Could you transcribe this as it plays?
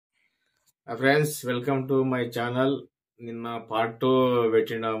Friends welcome to my channel. నిన్న part 2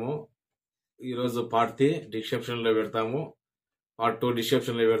 పెట్టినాము. ఈరోజు పార్ట్ 3 డిస్క్రిప్షన్ లో పెడతాము. పార్ట్ 2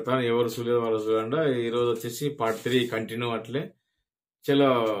 డిస్క్రిప్షన్ లో పెడతాను. ఎవరు చూడలేదు వాళ్ళు చూడండి. ఈరోజు వచ్చేసి పార్ట్ 3 కంటిన్యూ అట్లే.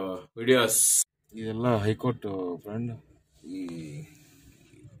 చలో వీడియోస్. ಇದೆಲ್ಲ ಹೈಕೋರ್ಟ್ ಫ್ರೆಂಡ್. ఈ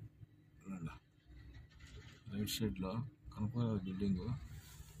రైట్ సైడ్ లో కనపడే బిల్డింగ్.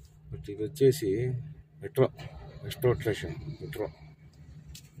 బట్ ఇది వచ్చేసి metro station. Metro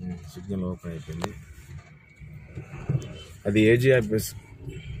signal open అయిపోయింది. అది ఏజీ ఆఫీస్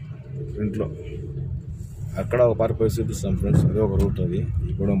ఫ్రంట్లో. అక్కడ ఒక పార్క్ వేసి చూపిస్తాం ఫ్రెండ్స్. అదే ఒక రూట్. అది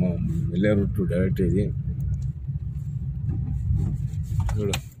కూడా మనం వెళ్ళే రూట్ డైరెక్ట్. ఇది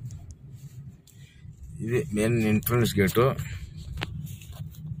చూడు, ఇది main entrance gate.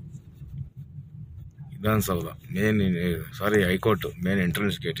 Vidhan Sabha main high court main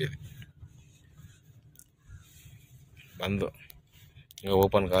entrance gate. ఇది బంద్,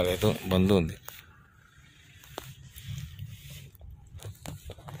 ఓపెన్ కాలేదు, బంద్ ఉంది.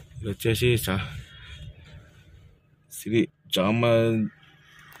 ఇది వచ్చేసి Shri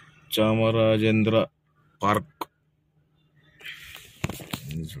Chamarajendra park.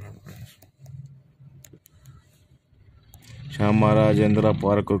 Chamarajendra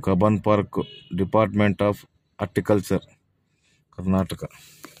park, కబన్ park, department of horticulture, Karnataka.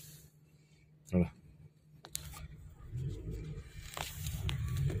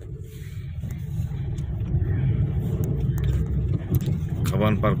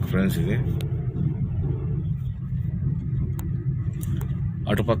 కబన్ park friends. ఇది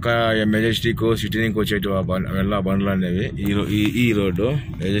అటుపక్క మెజెస్టిక్ సిటీ నుంచి వచ్చేటి వెళ్ళా బండ్లు అనేవి. ఈ రోడ్డు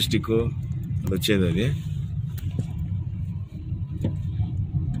మెజెస్టిక్ వచ్చేది. అది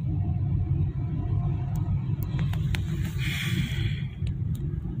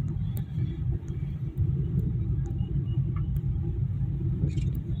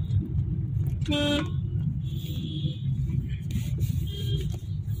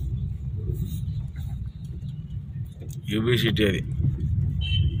యూబీ సిటీ. అది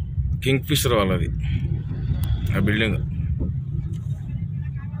కింగ్ ఫిషర్ వాళ్ళది ఆ బిల్డింగ్.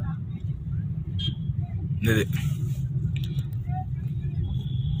 ఇది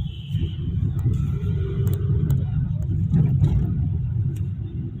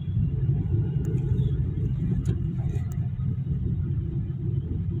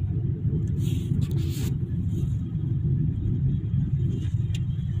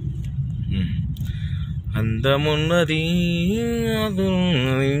అందమున్నది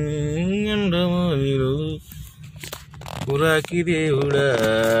అందమున్నది పురాకి దేవుడా.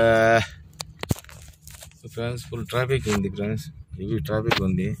 ఫ్రెండ్స్ ఫుల్ ట్రాఫిక్ ఉంది ఫ్రెండ్స్. ఇవి ట్రాఫిక్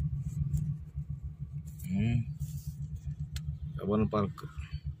ఉంది. కబన్ పార్క్.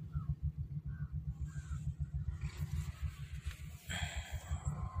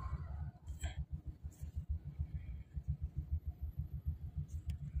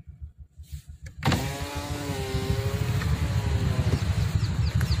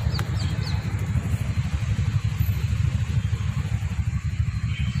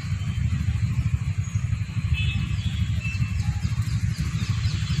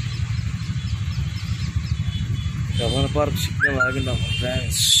 కబన్ park signal ఆగినాం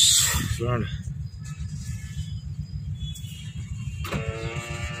friends. చూడండి,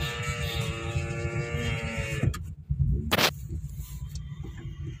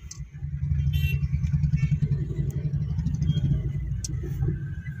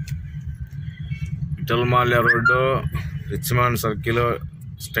 విఠల్మాల్య రోడ్డు, రిచ్మాండ్ సర్కిల్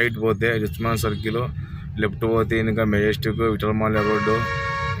స్ట్రైట్ పోతే రిచ్మాండ్ సర్కిల్, లెఫ్ట్ పోతే ఇంకా మెజెస్టిక్, విఠల్మాల్య రోడ్డు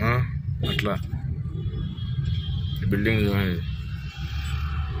అట్లా. Building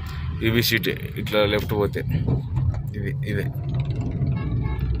UB city. ఇట్లా లెఫ్ట్ పోతే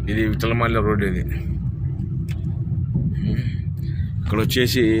ఇది విఠల్మాల్య రోడ్. ఇది ఇక్కడ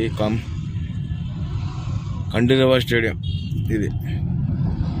వచ్చేసి కంఠీరవ స్టేడియం. ఇది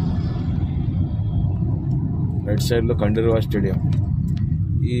రైట్ సైడ్లో కంఠీరవ స్టేడియం.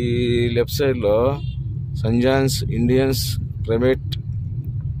 ఈ లెఫ్ట్ సైడ్లో సంజాన్స్ ఇండియన్స్ ప్రైవేట్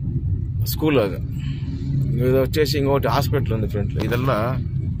స్కూల్. అది ఇది వచ్చేసి ఇంకొకటి హాస్పిటల్ ఉంది ఫ్రంట్లో.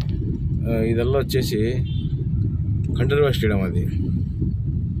 ఇదల్లా వచ్చేసి కంఠీరవ స్టేడియం. అది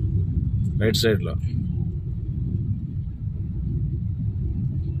రైట్ సైడ్లో.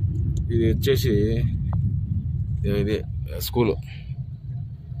 ఇది వచ్చేసి ఇది స్కూలు,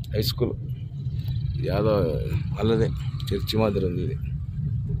 హై స్కూల్. యాదో అల్లదే చర్చి మాదిరి ఉంది. ఇది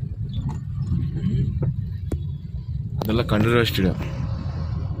ಅದೆಲ್ಲ ಕಂಠೀರವ ಸ್ಟೇಡಿಯಂ.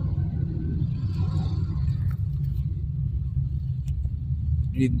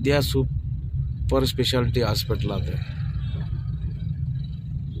 ವಿದ್ಯಾ ಸೂಪರ್ ಸ್ಪೆಷಾಲಿಟಿ ಹಾಸ್ಪಿಟಲ್ ಅಂತ.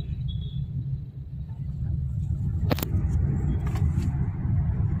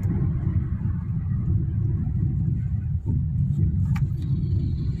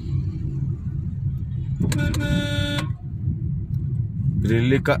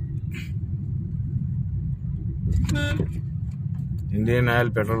 బ్రిల్లికా ఇండియన్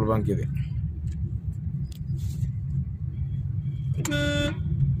ఆయిల్ పెట్రోల్ బంక్ ఇది.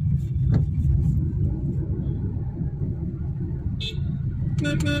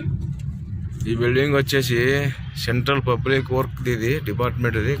 ఈ బిల్డింగ్ వచ్చేసి సెంట్రల్ పబ్లిక్ వర్క్ ఇది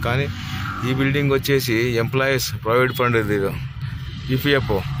డిపార్ట్మెంట్ ఇది. కానీ ఈ బిల్డింగ్ వచ్చేసి ఎంప్లాయీస్ ప్రైవేట్ ఫండ్ ఇది.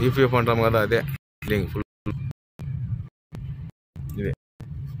 ఈపీఎఫ్ అంటాం కదా, అదే బిల్డింగ్ ఫుల్. ఇది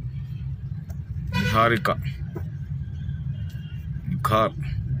నిహారిక కార్.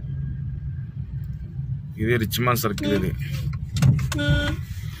 ఇది రిచ్మన్ సర్కిల్. ఇది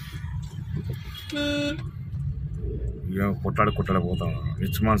కొట్టాడ పోతాం.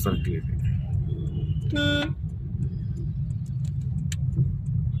 రిచ్మన్ సర్కిల్ ఇది.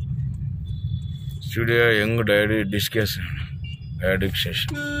 Studio young dairy discussion addiction.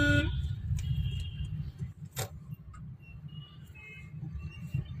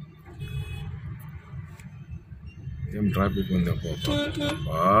 ఏం ట్రాఫిక్ ఉంది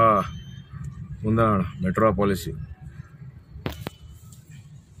ఉందా metropolis.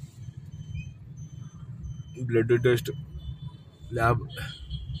 Blood test lab.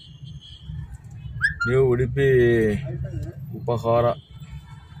 New Udupi ఉపహార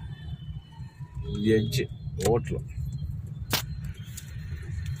veg hotel.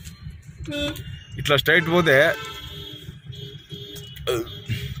 ఇట్లా స్ట్రైట్ పోతే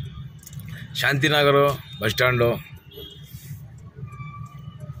Shantinagar bus stand,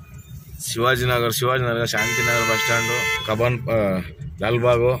 Shivaji Nagar Shantinagar bus stand, కబాన్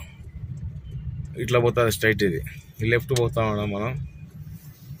లాల్బాగు ఇట్లా పోతుంది స్ట్రైట్. ఇది లెఫ్ట్ పోతా ఉన్నాం మనం.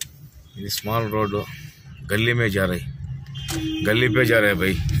 ఇది స్మాల్ రోడ్డు. గల్లీ మే जा रहे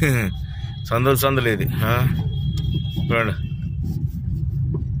भाई. సందులు ఇది చూడండి.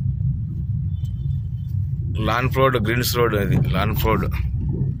 Lawn road, Greens road. అది లాన్ రోడ్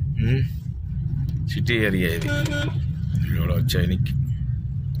సిటీ ఏరియా. ఇది ఇక్కడ వచ్చాయి నీకు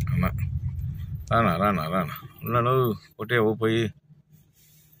అన్న. రానా ఉన్నాను ఒకటే పోయి.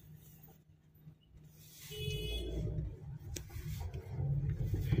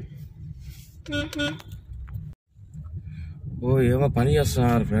 ఏమో పని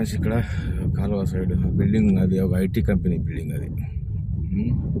చేస్తున్నారు ఫ్రెండ్స్ ఇక్కడ కాలువ సైడ్. బిల్డింగ్ అది ఒక ఐటీ కంపెనీ బిల్డింగ్. అది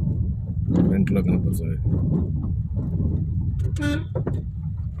ఫ్రంట్లో కనిపిస్తుంది.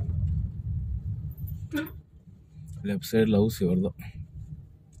 లెఫ్ట్ సైడ్లో హౌస్ ఎవరిదో,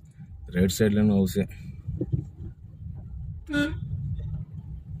 right సైడ్లోనూ హౌసే.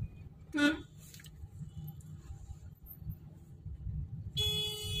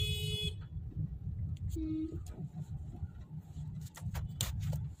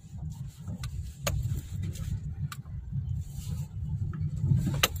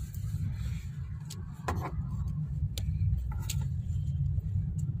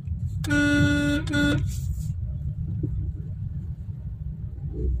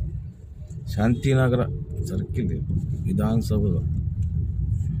 Shantinagar circle Vidhana Soudha.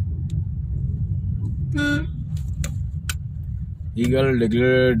 Eagle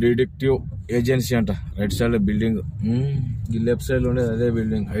detective agency అంట. Right side building. ఈ లెఫ్ట్ సైడ్ లో ఉండేది అదే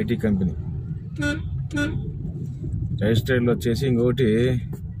building, IT company. Right side లో వచ్చేసి ఇంకొకటి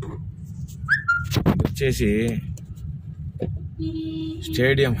వచ్చేసి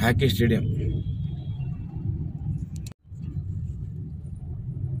స్టేడియం, హాకీ స్టేడియం.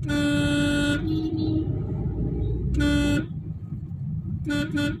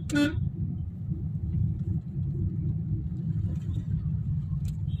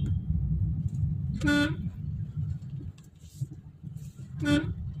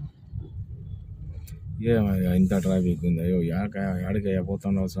 ఏమయ్యా ఇంత ట్రాఫిక్ ఉంది? అయ్యో యాడికయ్యా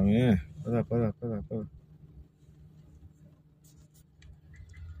పోతున్నావు స్వామి? పద.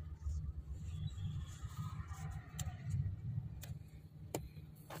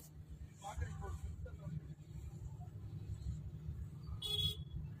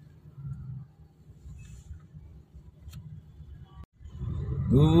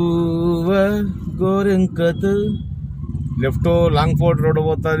 గోరింకత్ లెఫ్ట్ లాంగ్ ఫోర్ట్ రోడ్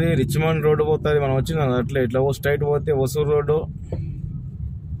పోతుంది, రిచ్మండ్ రోడ్ పోతుంది. మనం వచ్చిన అట్లా ఇట్లా స్ట్రైట్ పోతే హొసూరు రోడ్డు.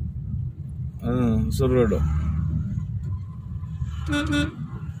 హొసూరు రోడ్డు.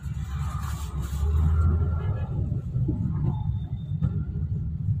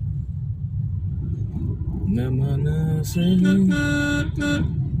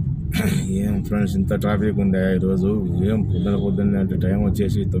 ఏం ఫ్రెండ్స్ ఇంత ట్రాఫిక్ ఉందా ఈరోజు? ఏం పొద్దున్నే అంటే టైం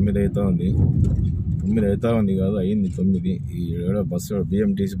వచ్చేసి 9 అవుతా ఉంది. 9 అవుతా ఉంది కాదు, అయింది 9. ఈ బస్సు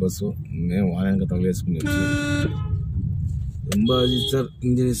బిఎంటీసీ బస్సు మేము వారానికి తగలేసుకుని అంబాసిడర్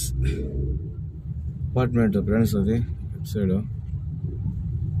ఇంజనీర్స్ అపార్ట్మెంట్ ఫ్రెండ్స్. అది వెబ్ సైడ్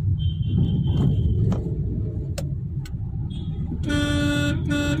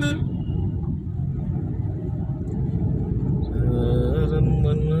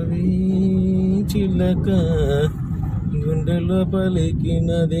రమ్మన్నది చిలక గుండెలో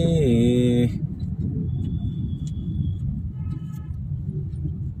పలికినదే.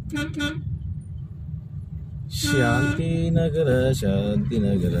 శాంతినగర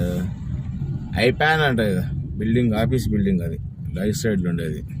ఐపాన్ అంటే బిల్డింగ్, ఆఫీస్ బిల్డింగ్. అది రైట్ సైడ్ లో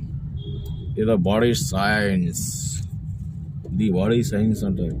ఉండేది. ఏదో body science, the body science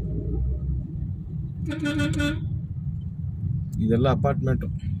అంటారు. ಇದೆಲ್ಲ apartment.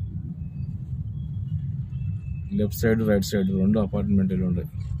 Left side right side రెండు అపార్ట్మెంట్ ఇలా ఉంటాయి.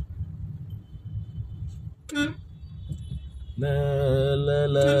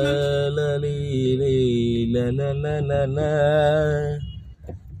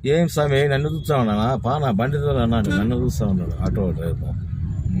 ఏం స్వామి నన్ను చూస్తా ఉన్నానా? పానా బండి అన్నాడు, నన్ను చూస్తా ఉన్నాడు ఆటో డ్రైవర్.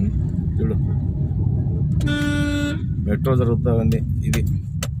 చూడు మెట్రో జరుగుతా ఉంది. ఇది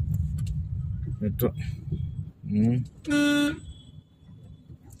మెట్రో.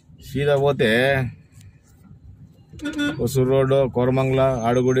 సీదా పోతే ಹೊಸೂರು రోడ్, కోరమంగళ,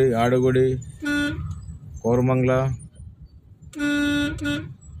 ఆడుగుడి కోరమంగళ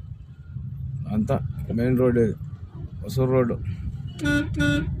అంతా మెయిన్ రోడ్. ఇది ಹೊಸೂರು రోడ్.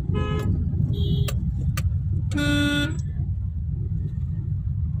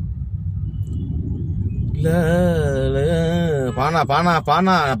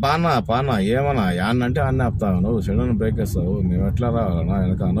 పానా ఏమన్నా యాన్నంటే అన్నీ ఆపుతావు నువ్వు, సడన్ బ్రేక్ వేస్తావు. మేము ఎట్లా రావాలన్నా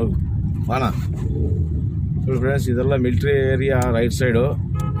వెనక నువ్వు పానా. చూడు friends, ఇదల్లా military area right side,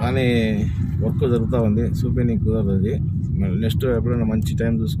 కానీ వర్క్ జరుగుతూ ఉంది. చూపించడానికి కుదరదు. అది నెక్స్ట్ ఎప్పుడైనా మంచి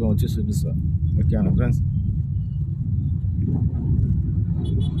టైం చూసుకొని వచ్చి చూపిస్తా. ఓకేనా ఫ్రెండ్స్?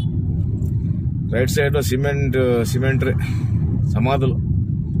 రైట్ సైడ్ సిమెంటరీ సమాధులు.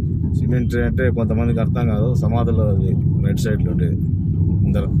 సిమెంటరీ అంటే కొంతమందికి అర్థం కాదు, సమాధులు. అది రైట్ సైడ్లో ఉండేది.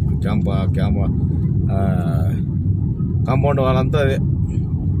 ముందర కాంపౌండ్ వాళ్ళంతా అదే.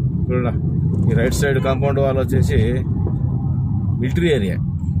 చూడ ఈ రైట్ సైడ్ కాంపౌండ్ వాళ్ళు వచ్చేసి మిలిటరీ ఏరియా.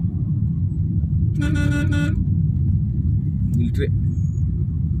 మిలిటరీ.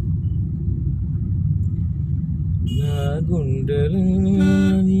 నా గుండెలు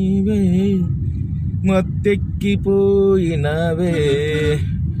నీవే మత్తెక్కిపోయినవే.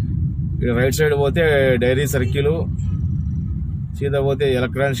 రైట్ సైడ్ పోతే డైరీ సర్కిల్, సీదా పోతే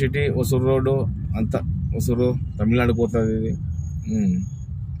ఎలక్ట్రానిక్ సిటీ, ಹೊಸೂರು రోడ్డు అంతా. ಹೊಸೂరు తమిళనాడు పోతుంది ఇది.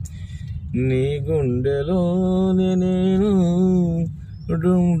 నీ గుండెలో నేను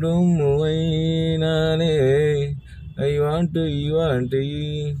డుమ్ డుమ్ అయినానే. I want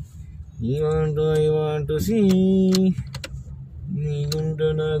see. నీ గుండె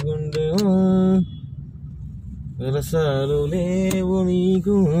నా గుండె రసాలు లేవు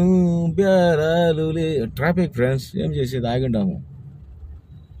నీకు, ప్యారాలు లే. ట్రాఫిక్ ఫ్రెండ్స్, ఏం చేసేది? ఆగిండాము.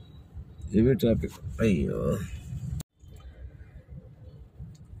 ఇవి ట్రాఫిక్. అయ్యో,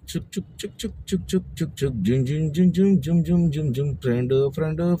 చుక్ చుక్ చుక్ చుక్ చుక్ చుక్ చుక్ చుక్ జుమ్ జుమ్ జుమ్ జుమ్ జుమ్ జుమ్ జుమ్ జుమ్.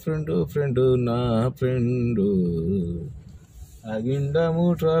 ఫ్రెండ్ నా ఫ్రెండు, ఆగిండాము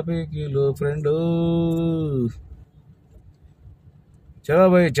ట్రాఫిక్ లో ఫ్రెండు.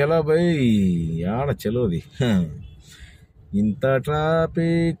 చలో భయ్ ఆడ చలోది. ఇంత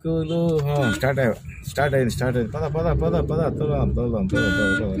ట్రాఫిక్లు స్టార్ట్ అయింది. పద తోదాం.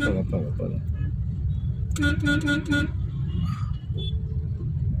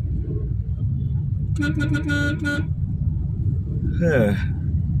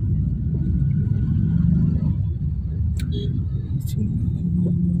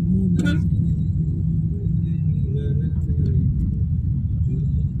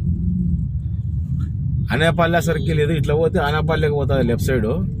 ఆనేపల్లె సర్కిల్. ఇది ఇట్లా పోతే ఆనేపల్లెకి పోతుంది లెఫ్ట్ సైడ్.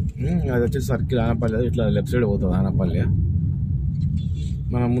 అది వచ్చేసి సర్కిల్ ఆనేపల్లె. ఇట్లా లెఫ్ట్ సైడ్ పోతుంది ఆనేపల్లె.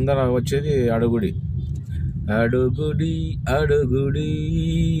 మన ముందర వచ్చేది అడుగుడి.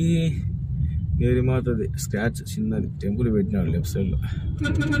 మేరీ మాతది స్క్రాచ్ చిన్నది టెంపుల్ పెట్టినాడు లెఫ్ట్ సైడ్ లో.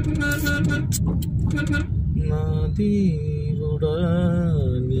 నా దేవుడా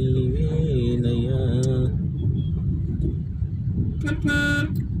నీవేనయ్యా.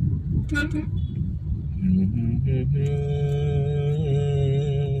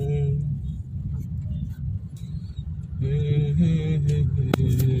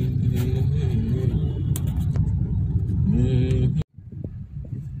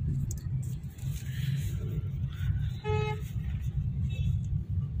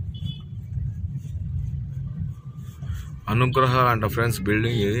 అనుగ్రహ అంట ఫ్రెండ్స్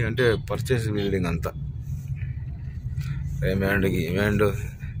బిల్డింగ్. ఇది అంటే పర్చేస్ బిల్డింగ్ అంతా. రేమాండ్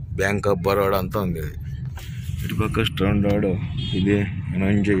బ్యాంక్ ఆఫ్ బరోడా అంతా ఉంది. ఇది ఇటు పక్క స్టాండర్డ్. ఇది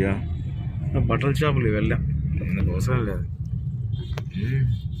ఎనంజయ్య బట్టల షాపులు వెళ్ళాం, మనకు అవసరం లేదు.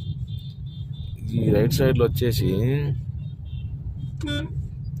 ఈ రైట్ సైడ్లో వచ్చేసి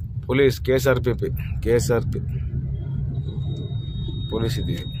పోలీస్ కేఎస్ఆర్పి పోలీస్.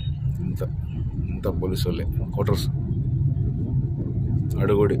 ఇది ఇంత పోలీసు వాళ్ళే క్వార్టర్స్,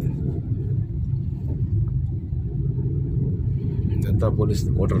 అడుగుడి ఇదంతా పోలీస్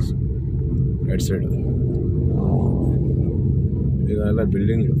క్వార్టర్స్. రైట్ సైడ్ ఇవాళ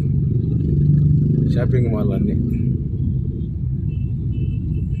బిల్డింగ్లు, షాపింగ్ మాల్ అన్నీ.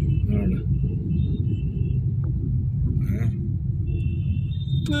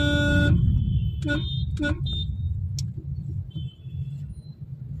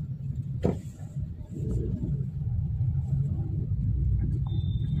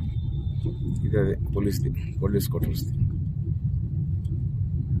 ఇది అదే police quarters.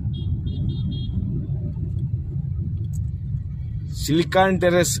 Silicon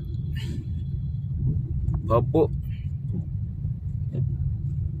terrace pub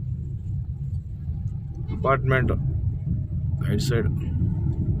apartment right side.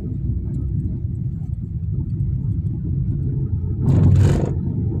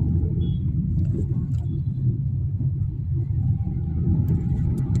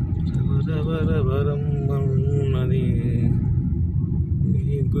 రవరవరమన్నది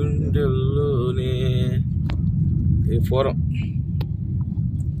నీ గుండెల్లోనే. ఈ ఫోరం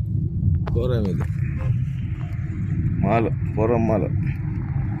ఇది mall, forum mall.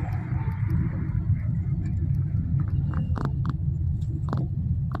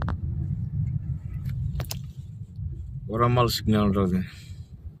 Forum mall signal ఉంటుంది.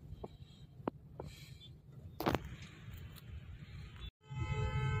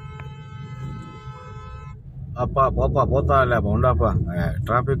 పోతా లేప ఉండపా,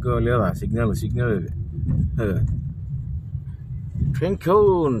 ట్రాఫిక్ లేదా, సిగ్నల్ ఇది.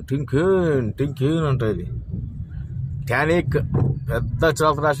 టింక్యూన్ ఉంటుంది. ట్యానిక్ పెద్ద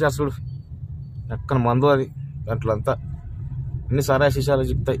చిరాకు రాసేస్తాడు, ఎక్కడ మందు అది. దాంట్లో అంతా అన్ని సారా శీషాలు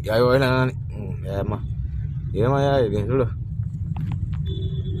చెప్తాయి, ఏమైనా అని. ఏమయ్యా ఇది చూడు,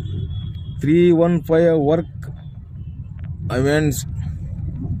 315 వర్క్ ఈవెంట్స్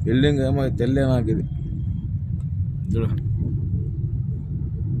బిల్డింగ్. ఏమో తెలియదు నాకు ఇది చూడు.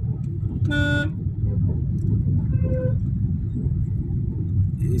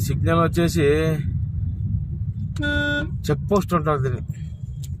 ఈ సిగ్నల్ వచ్చేసి చెక్ పోస్ట్ ఉంటుంది దీన్ని.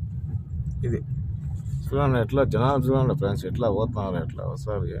 ఇది చూడండి ఎట్లా జనాలు చూడండి ఫ్రెండ్స్, ఎట్లా పోతున్నారు, ఎట్లా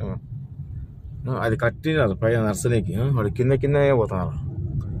వస్తారు. ఏమో అది కట్టినారు పైన నర్సరీకి, వాడు కిందనే పోతున్నారు.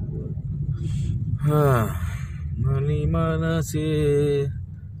 మనసే.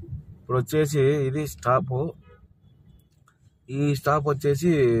 ఇప్పుడు వచ్చేసి ఇది స్టాప్. ఈ స్టాప్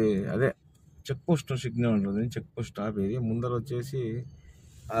వచ్చేసి అదే చెక్ పోస్ట్ సిగ్నల్ ఉంటుంది, చెక్ పోస్ట్ స్టాప్ ఇది. ముందర వచ్చేసి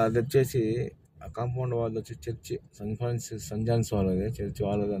అది వచ్చేసి ఆ కాంపౌండ్ వాళ్ళు వచ్చి చర్చి సెయింట్ జాన్స్ వాళ్ళదే, చర్చి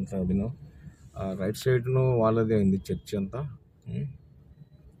వాళ్ళది అంతా. అదిను రైట్ సైడ్ను వాళ్ళదే ఉంది చర్చి అంతా.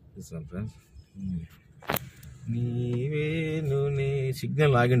 ఫ్రెండ్స్ నీవేను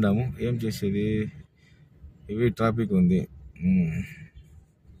సిగ్నల్ ఆగిండాము, ఏం చేసేది, హెవీ ట్రాఫిక్ ఉంది.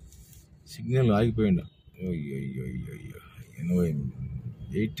 సిగ్నల్ ఆగిపోయిండ.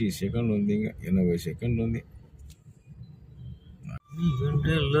 80 సెకండ్లు ఉంది, ఇంకా 80 సెకండ్లు ఉంది. ఈ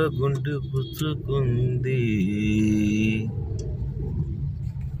గంటల్లో గుంటు పుచ్చుకుంది.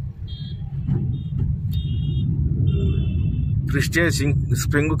 క్రిస్టియన్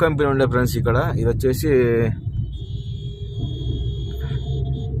స్ప్రింగ్ కంపెనీ ఉండే ఫ్రెండ్స్ ఇక్కడ. ఇది వచ్చేసి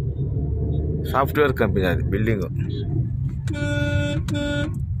సాఫ్ట్వేర్ కంపెనీ, అది బిల్డింగ్.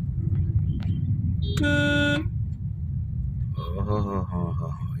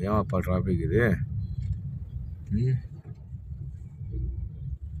 ఏమప్పా ట్రాఫిక్ ఇది.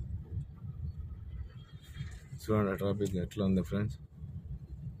 చూడండి ట్రాఫిక్ ఎట్లా ఉంది ఫ్రెండ్స్.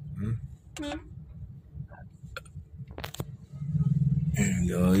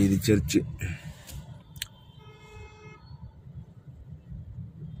 ఇది చర్చి.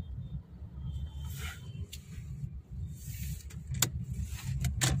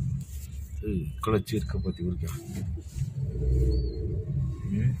 ఇక్కడ చీరకపోతే ఊరికే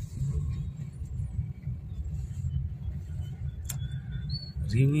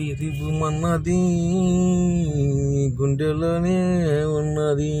రివుమన్నది గుండెలోనే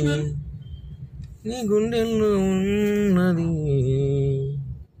ఉన్నది, నీ గుండెల్లో ఉన్నది,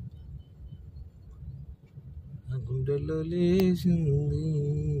 నా గుండెల్లో లేచింది.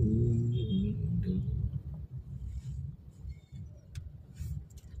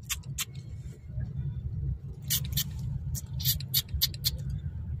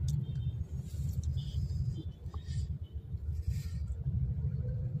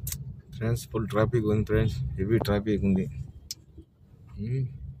 ఫ్రెండ్స్ ఫుల్ ట్రాఫిక్ ఉంది ఫ్రెండ్స్, హెవీ ట్రాఫిక్ ఉంది.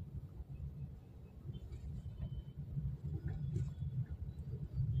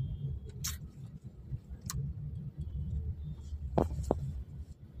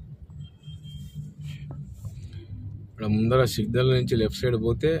 ఇక్కడ ముందర సిగ్నల్ నుంచి లెఫ్ట్ సైడ్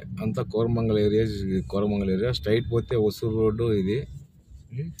పోతే అంతా కోరమంగళ ఏరియా, స్ట్రైట్ పోతే ఒసూరు రోడ్డు ఇది.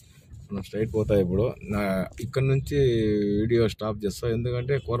 మనం స్ట్రైట్ పోతా. ఇప్పుడు ఇక్కడ నుంచి వీడియో స్టాప్ చేస్తా,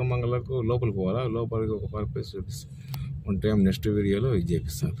 ఎందుకంటే కోరమంగళకు లోపలికి పోవాలా, లోపలికి ఒక పర్పస్ చూపిస్తాను. వన్ టైం నెక్స్ట్ వీడియోలో ఇది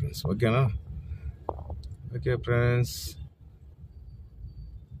చేపిస్తాను ఫ్రెండ్స్, ఓకేనా? ఓకే ఫ్రెండ్స్,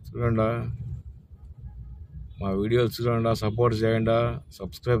 చూడండి మా వీడియోలు చూడండి, సపోర్ట్ చేయండి,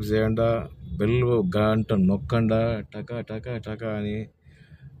 సబ్స్క్రైబ్ చేయండి, బెల్ గంట నొక్కండి, టకా టకా టకా అని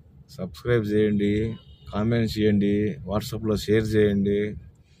సబ్స్క్రైబ్ చేయండి, కామెంట్స్ చేయండి, వాట్సాప్లో షేర్ చేయండి.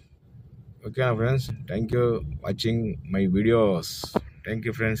 ఓకేనా friends? Thank you watching my videos. Thank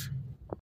you friends.